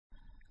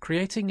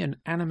Creating an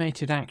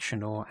animated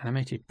action or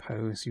animated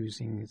pose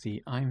using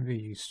the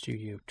IMVU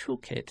Studio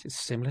Toolkit is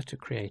similar to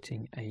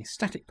creating a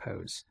static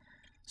pose.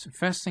 So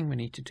first thing we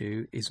need to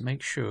do is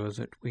make sure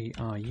that we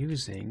are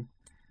using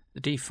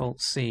the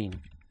default scene.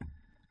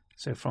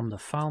 So from the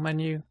File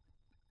menu,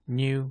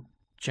 New,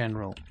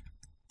 General.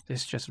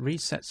 This just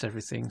resets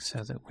everything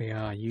so that we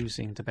are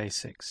using the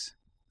basics.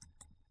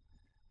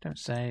 Don't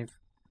save,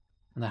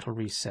 and that'll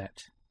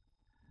reset.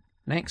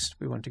 Next,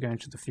 we want to go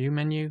into the View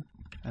menu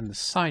and the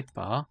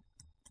sidebar,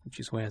 which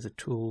is where the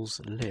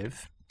tools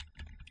live.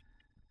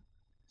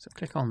 So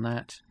click on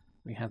that.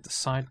 We have the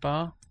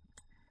sidebar,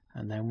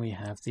 and then we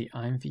have the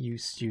IMVU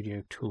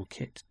Studio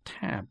Toolkit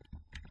tab.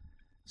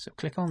 So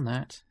click on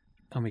that,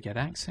 and we get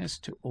access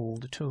to all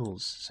the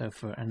tools. So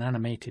for an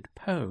animated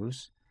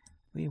pose,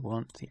 we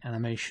want the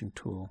animation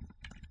tool.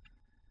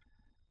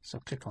 So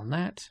click on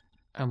that,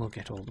 and we'll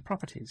get all the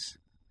properties.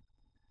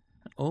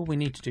 And all we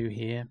need to do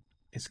here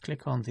is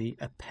click on the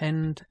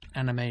Append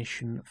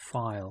Animation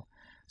file.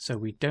 So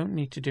we don't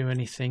need to do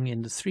anything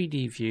in the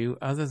 3D view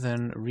other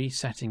than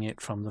resetting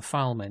it from the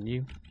File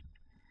menu.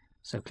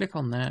 So click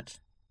on that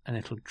and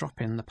it'll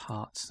drop in the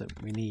parts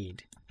that we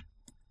need.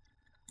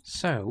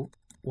 So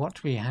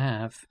what we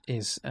have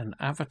is an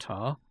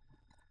avatar,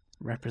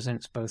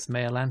 represents both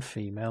male and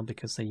female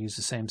because they use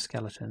the same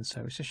skeleton,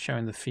 so it's just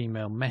showing the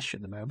female mesh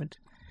at the moment.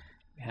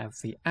 We have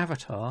the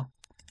avatar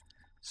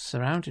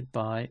surrounded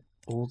by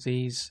all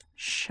these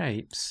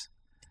shapes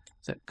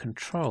that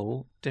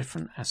control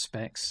different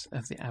aspects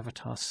of the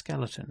avatar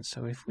skeleton.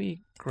 So if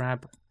we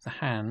grab the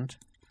hand,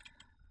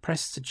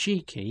 press the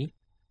G key,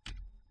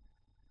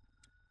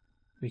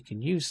 we can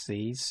use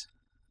these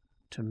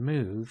to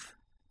move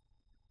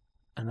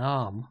an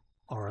arm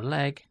or a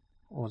leg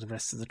or the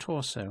rest of the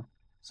torso.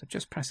 So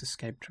just press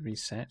Escape to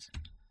reset.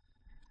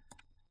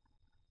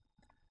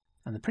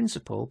 And the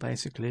principle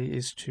basically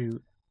is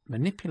to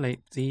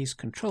manipulate these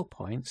control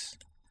points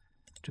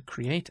to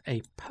create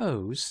a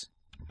pose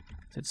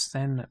that's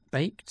then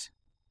baked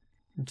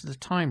into the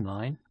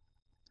timeline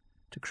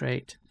to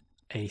create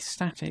a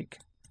static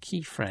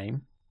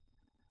keyframe,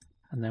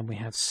 and then we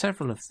have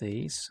several of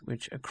these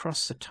which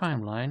across the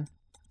timeline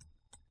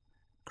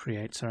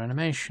creates our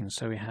animation.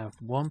 So we have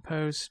one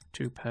pose,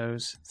 two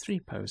pose, three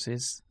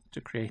poses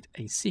to create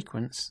a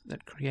sequence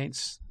that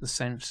creates the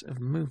sense of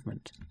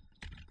movement.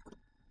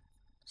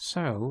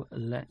 So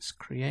let's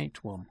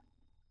create one.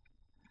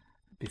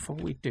 Before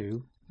we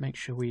do, make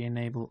sure we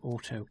enable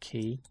auto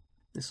key.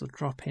 This will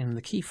drop in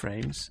the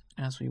keyframes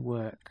as we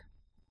work.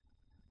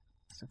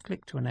 So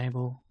click to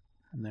enable,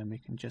 and then we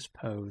can just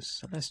pose.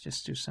 So let's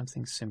just do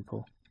something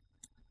simple.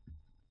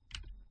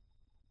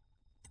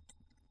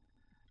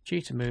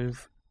 G to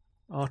move,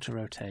 R to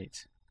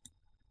rotate.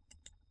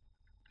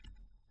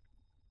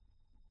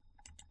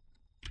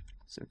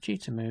 So G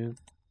to move,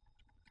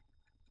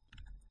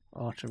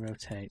 R to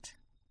rotate.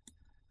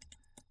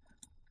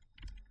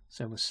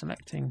 So we're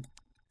selecting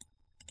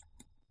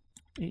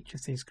each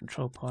of these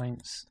control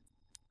points,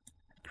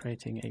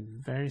 creating a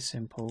very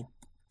simple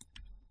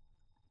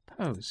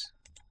pose.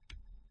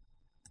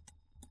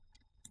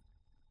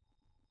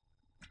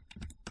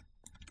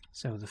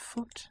 So the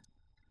foot,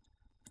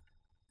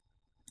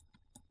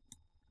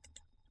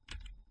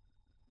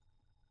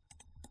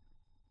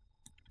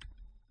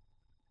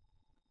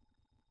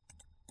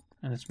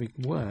 and as we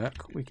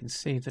work, we can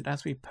see that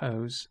as we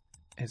pose,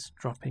 it's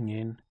dropping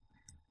in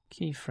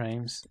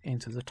keyframes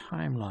into the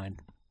timeline.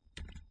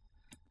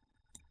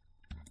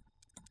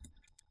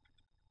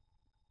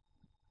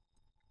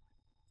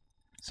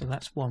 So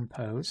that's one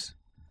pose.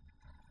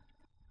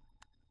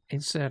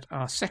 Insert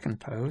our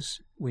second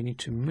pose. We need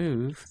to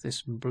move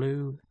this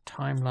blue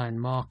timeline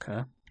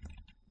marker.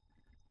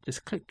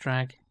 Just click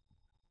drag,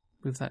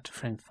 move that to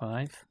frame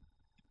 5.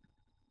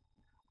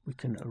 We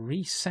can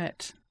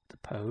reset the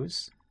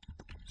pose.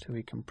 So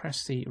we can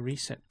press the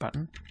reset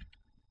button.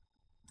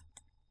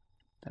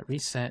 That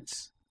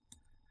resets,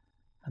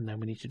 and then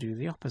we need to do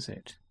the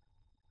opposite.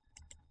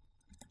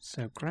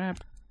 So grab,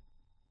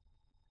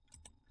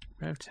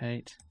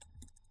 rotate,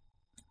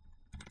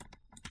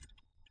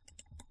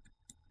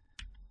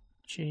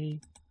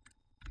 G,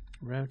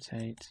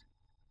 rotate,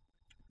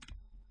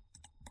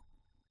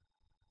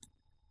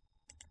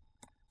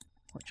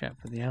 watch out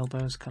for the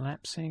elbows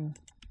collapsing,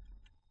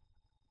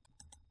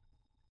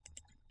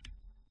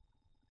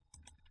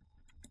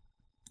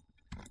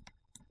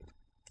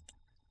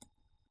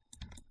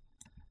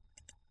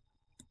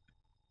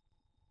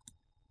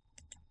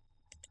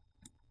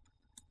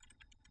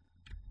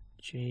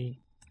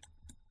 G,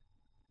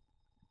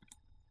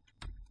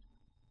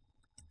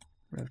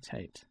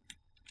 rotate.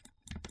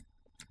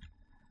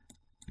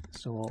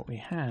 So what we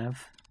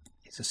have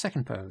is a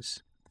second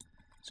pose.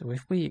 So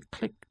if we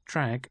click,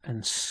 drag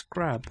and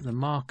scrub the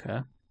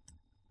marker,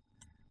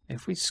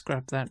 if we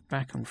scrub that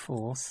back and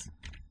forth,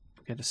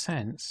 we get a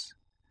sense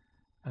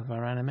of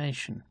our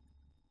animation.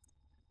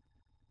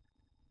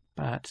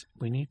 But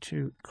we need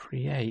to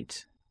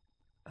create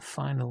a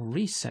final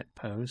reset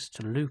pose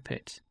to loop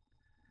it.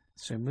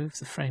 So move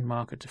the frame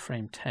marker to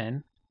frame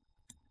 10,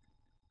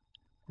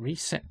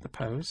 reset the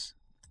pose.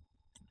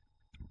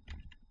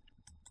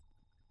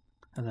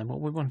 And then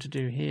what we want to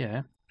do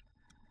here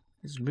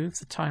is move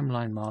the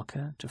timeline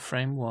marker to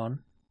frame 1.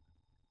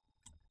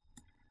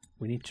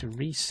 We need to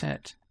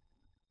reset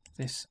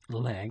this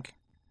leg,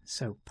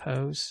 so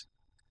pose,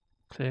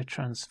 clear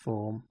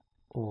transform,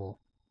 all.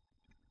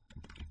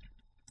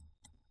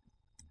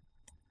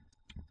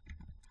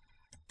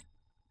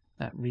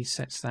 That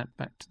resets that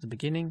back to the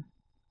beginning.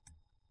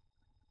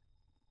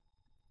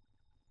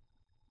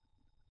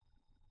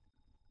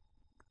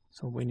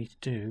 So what we need to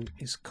do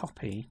is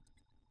copy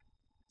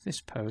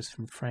this pose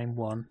from frame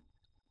 1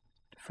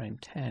 to frame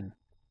 10.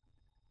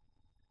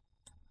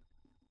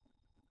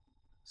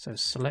 So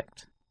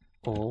select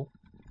all.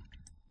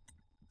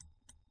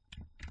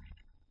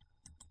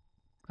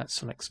 That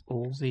selects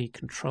all the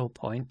control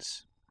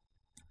points.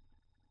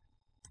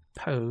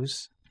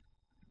 Pose,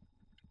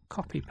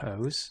 copy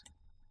pose.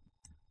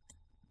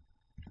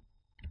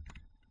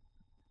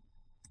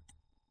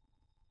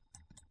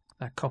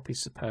 That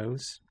copies the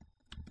pose.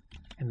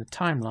 In the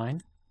timeline,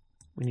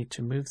 we need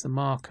to move the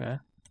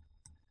marker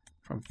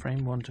from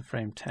frame 1 to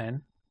frame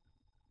 10.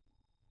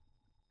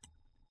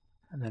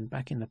 And then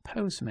back in the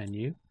pose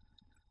menu,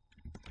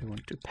 we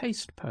want to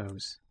paste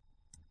pose.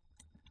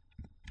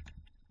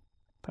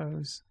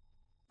 Pose,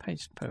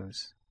 paste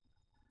pose.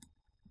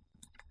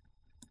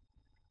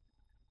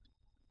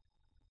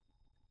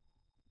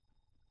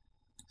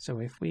 So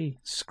if we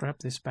scrub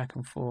this back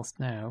and forth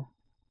now,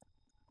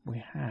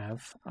 we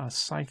have our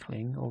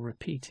cycling or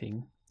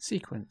repeating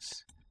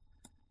sequence.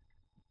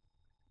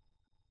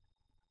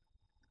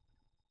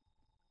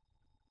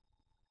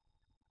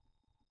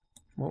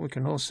 What we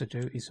can also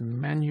do is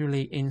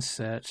manually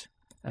insert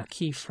a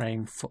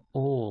keyframe for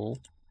all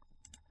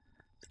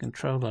the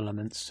control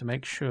elements to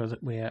make sure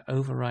that we are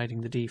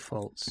overriding the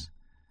defaults.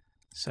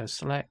 So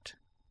select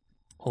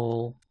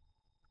all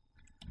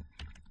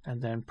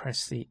and then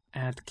press the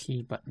add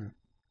key button,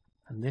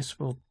 and this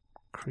will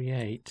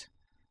create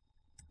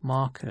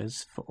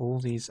markers for all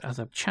these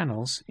other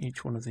channels.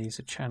 Each one of these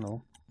a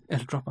channel.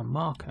 It'll drop a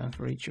marker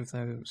for each of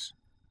those.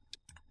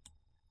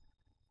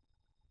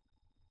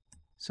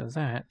 So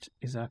that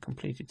is our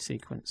completed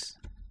sequence.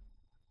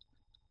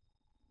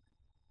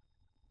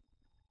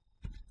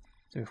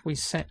 So if we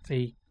set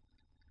the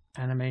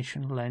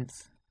animation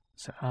length,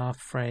 so our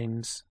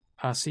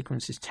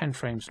sequence is 10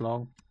 frames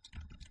long.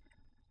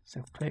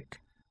 So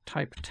click,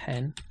 type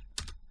 10,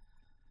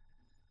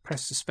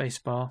 press the space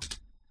bar,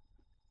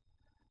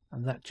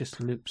 and that just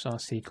loops our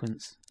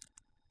sequence.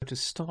 To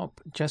stop,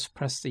 just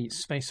press the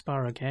space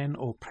bar again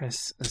or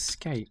press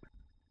escape.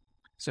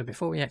 So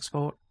before we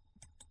export,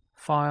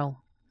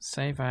 file,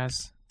 save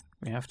as.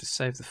 We have to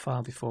save the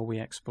file before we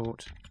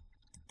export.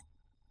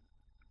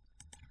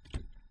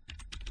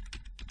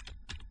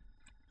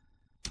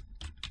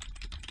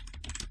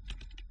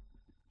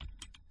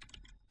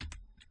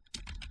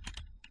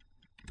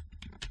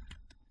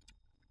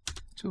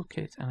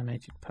 Toolkit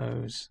animated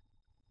pose.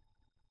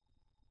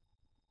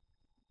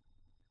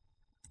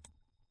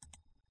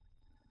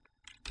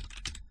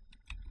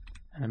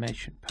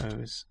 Animation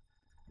pose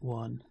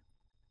 1.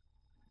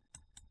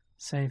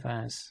 Save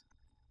as.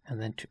 And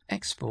then to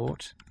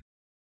export,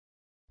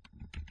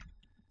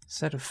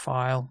 set a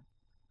file,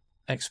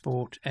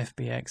 export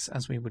FBX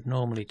as we would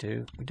normally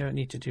do. We don't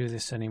need to do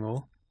this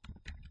anymore.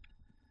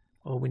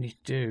 All we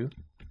need to do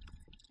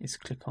is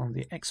click on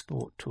the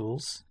export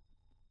tools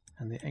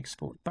and the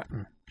export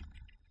button.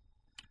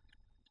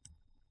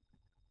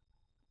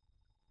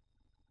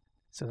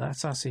 So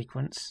that's our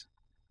sequence.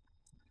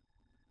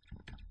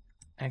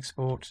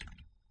 Export,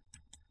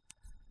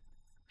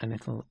 and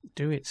it'll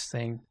do its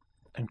thing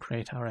and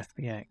create our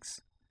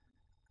FBX,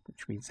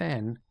 which we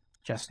then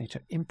just need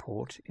to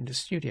import into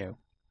Studio.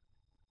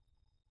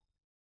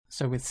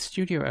 So with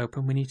Studio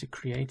open, we need to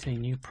create a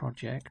new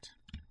project,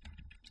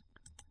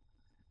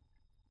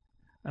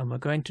 and we're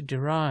going to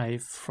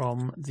derive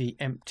from the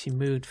empty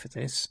mood for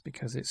this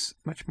because it's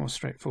much more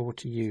straightforward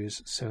to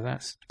use. So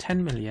that's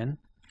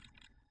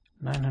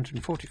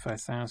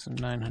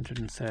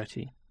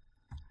 10,945,930.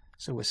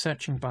 So we're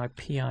searching by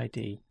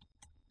PID.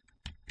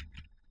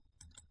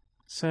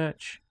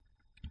 Search.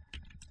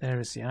 There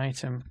is the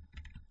item,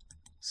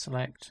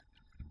 select,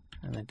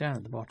 and then down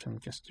at the bottom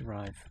just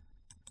derive.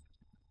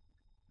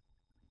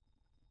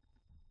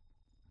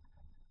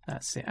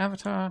 That's the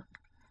avatar.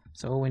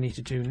 So all we need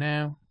to do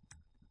now,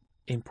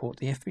 import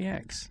the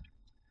FBX.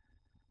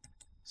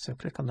 So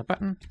click on the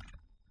button,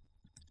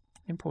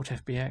 import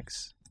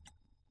FBX,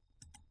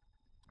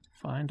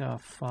 find our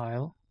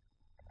file,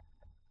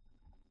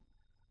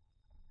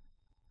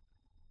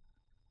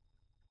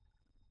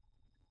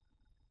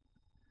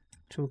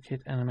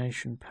 Toolkit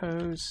animation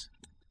pose,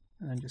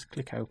 and then just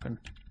click open.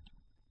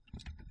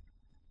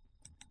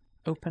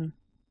 Open.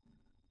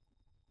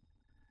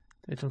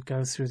 It'll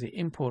go through the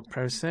import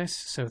process,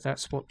 so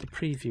that's what the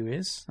preview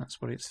is,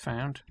 that's what it's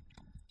found.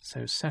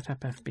 So set up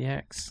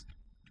FBX.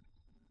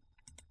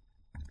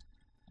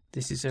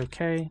 This is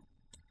okay.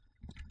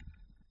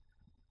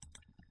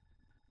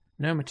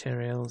 No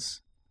materials.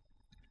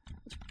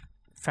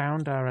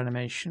 found our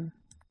animation,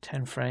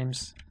 10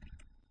 frames,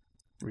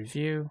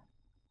 review,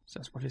 so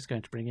that's what it's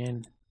going to bring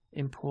in,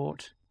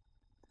 import.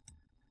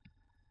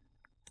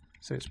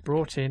 So it's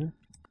brought in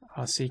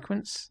our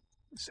sequence,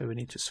 so we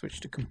need to switch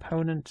to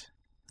component,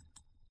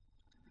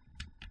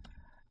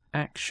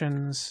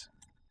 actions.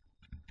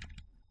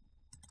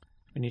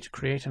 We need to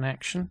create an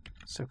action,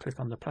 so click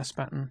on the plus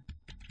button.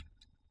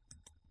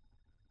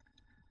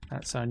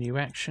 That's our new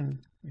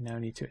action. We now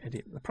need to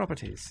edit the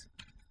properties.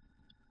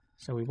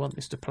 So we want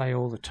this to play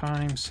all the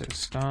time, so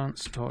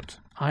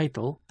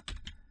stance.idle,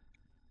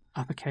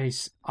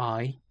 uppercase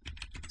I,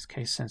 it's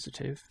case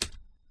sensitive.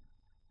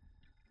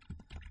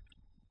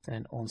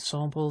 Then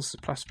ensembles, the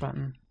plus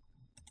button,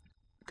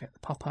 get the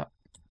pop-up,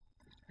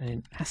 and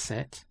in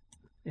asset,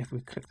 if we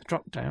click the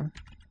drop down,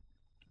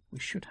 we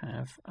should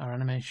have our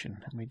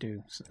animation, and we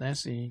do. So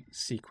there's the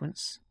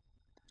sequence.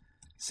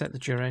 Set the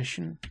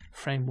duration,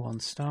 frame 1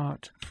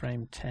 start,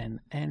 frame 10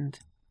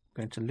 end.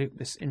 I'm going to loop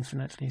this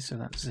infinitely, so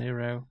that's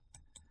 0.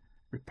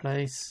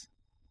 Replace.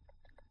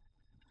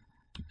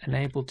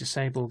 Enable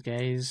disable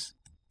gaze,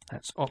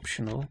 that's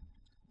optional.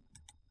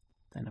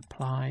 Then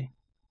apply,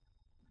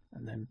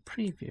 and then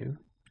preview,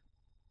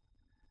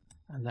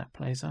 and that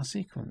plays our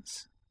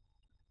sequence.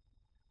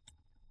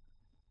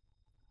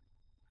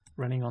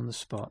 Running on the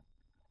spot.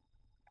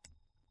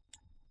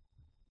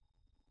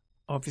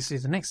 Obviously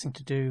the next thing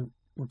to do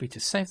would be to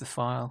save the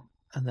file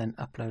and then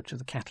upload to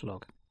the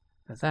catalogue.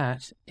 Now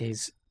that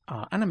is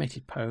our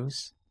animated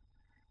pose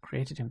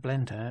created in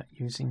Blender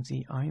using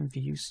the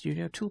IMVU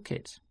Studio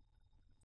Toolkit.